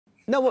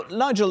No, well,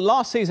 Nigel,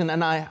 last season,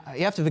 and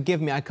you have to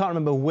forgive me, I can't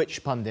remember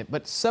which pundit,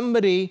 but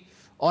somebody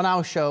on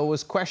our show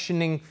was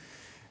questioning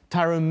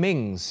Tyrone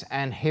Mings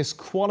and his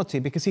quality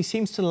because he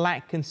seems to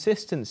lack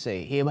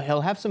consistency.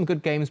 He'll have some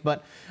good games,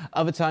 but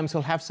other times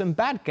he'll have some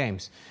bad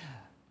games.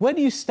 Where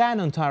do you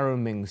stand on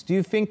Tyrone Mings? Do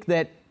you think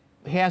that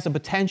he has the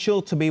potential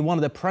to be one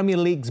of the Premier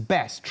League's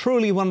best,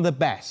 truly one of the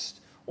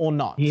best, or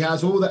not? He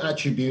has all the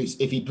attributes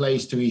if he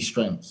plays to his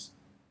strengths.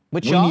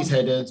 Which win are? His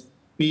headers,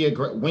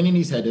 winning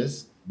his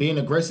headers, being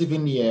aggressive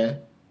in the air,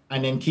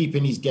 and then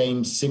keeping his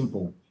game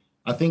simple.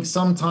 I think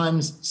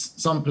sometimes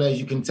some players,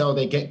 you can tell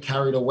they get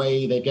carried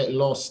away, they get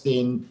lost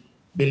in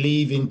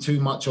believing too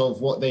much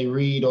of what they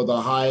read or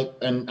the hype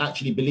and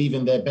actually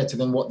believing they're better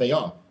than what they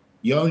are.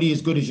 You're only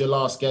as good as your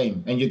last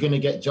game and you're going to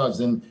get judged.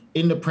 And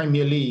in the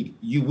Premier League,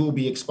 you will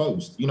be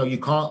exposed. You know, you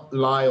can't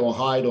lie or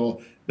hide or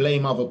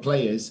blame other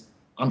players.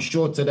 I'm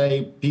sure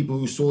today, people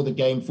who saw the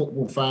game,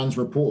 football fans,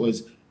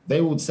 reporters,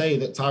 they would say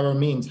that Tyrone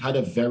Mings had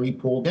a very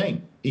poor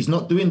game. He's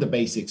not doing the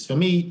basics. For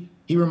me,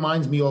 he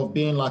reminds me of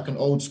being like an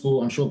old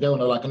school, I'm sure Gail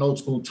know, like an old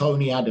school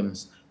Tony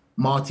Adams,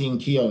 Martin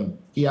Keown.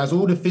 He has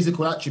all the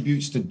physical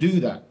attributes to do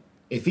that.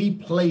 If he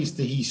plays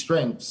to his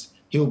strengths,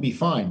 he'll be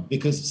fine.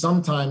 Because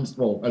sometimes,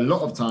 well, a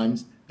lot of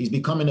times, he's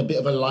becoming a bit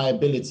of a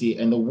liability.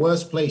 And the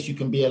worst place you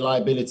can be a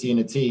liability in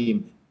a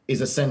team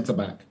is a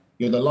centre-back.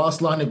 You're the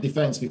last line of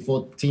defence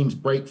before teams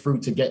break through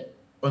to get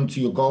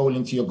onto your goal,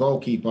 into your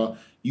goalkeeper.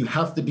 You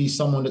have to be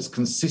someone that's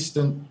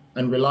consistent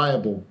and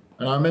reliable.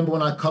 And I remember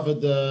when I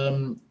covered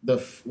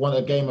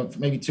a game of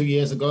maybe 2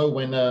 years ago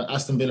when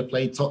Aston Villa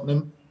played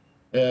Tottenham,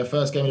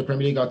 first game of the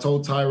Premier League, I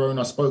told Tyrone,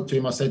 I spoke to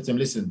him, I said to him,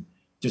 listen,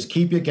 just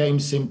keep your game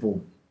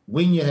simple.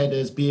 Win your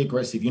headers, be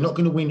aggressive. You're not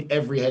going to win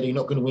every header, you're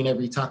not going to win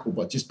every tackle,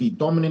 but just be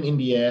dominant in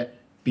the air,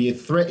 be a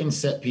threat in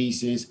set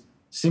pieces,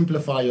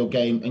 simplify your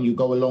game, and you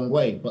go a long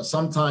way. But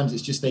sometimes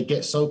it's just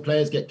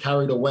players get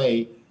carried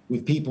away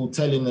with people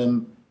telling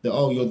them that,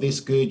 oh, you're this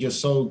good, you're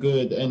so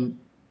good, and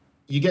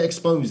you get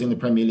exposed in the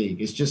Premier League.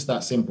 It's just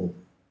that simple.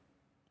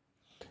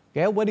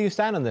 Gail, where do you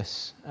stand on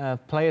this?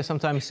 Players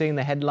sometimes seeing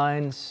the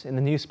headlines in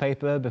the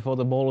newspaper before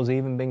the ball has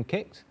even been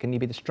kicked. Can you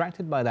be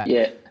distracted by that?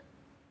 Yeah.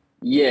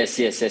 Yes.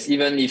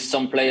 Even if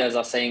some players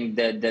are saying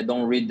that they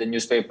don't read the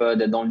newspaper,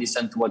 they don't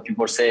listen to what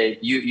people say,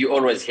 you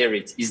always hear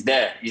it. It's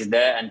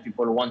there, and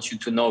people want you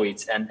to know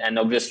it. And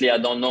obviously, I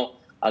don't know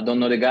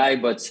the guy,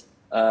 but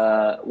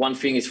one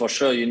thing is for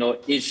sure, you know,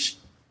 each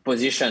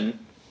position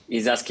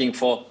is asking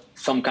for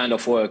some kind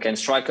of work, and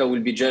striker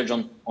will be judged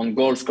on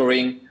goal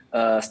scoring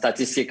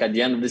statistic at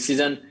the end of the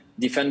season.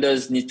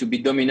 Defenders need to be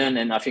dominant,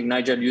 and I think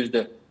Nigel used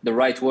the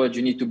right word.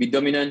 You need to be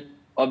dominant.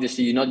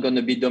 Obviously, you're not going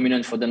to be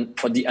dominant for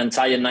the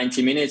entire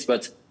 90 minutes,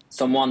 but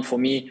someone for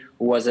me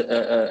who was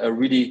a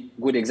really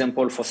good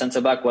example for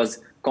centre back was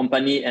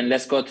Kompany and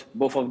Lescott.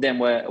 Both of them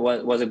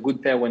was a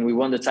good pair when we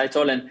won the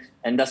title,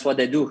 and that's what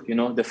they do. You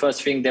know, the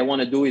first thing they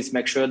want to do is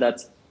make sure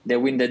that they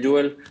win the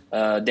duel,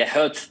 they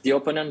hurt the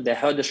opponent, they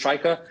hurt the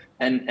striker.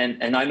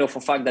 And I know for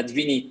a fact that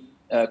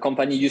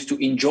Kompany used to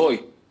enjoy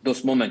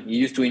those moments. He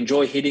used to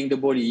enjoy hitting the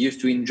ball. He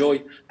used to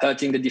enjoy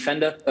hurting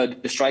the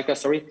striker,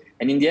 sorry.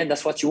 And in the end,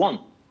 that's what you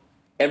want.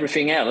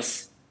 Everything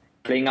else,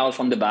 playing out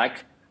from the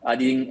back,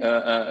 adding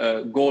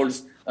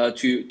goals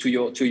to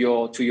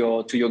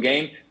your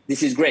game.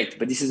 This is great,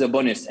 but this is a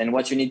bonus. And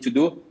what you need to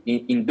do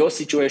in those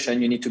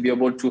situations, you need to be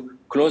able to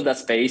close that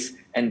space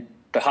and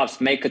perhaps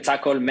make a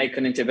tackle, make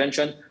an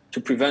intervention to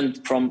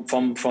prevent from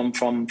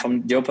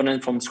the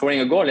opponent from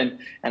scoring a goal. And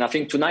I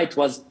think tonight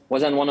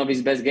wasn't one of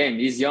his best games.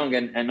 He's young,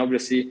 and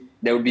obviously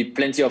there will be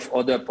plenty of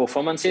other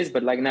performances.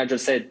 But like Nigel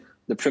said,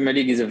 the Premier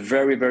League is a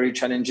very, very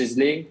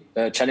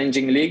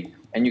challenging league,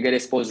 and you get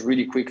exposed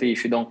really quickly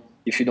if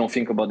you don't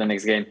think about the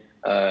next game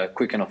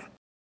quick enough.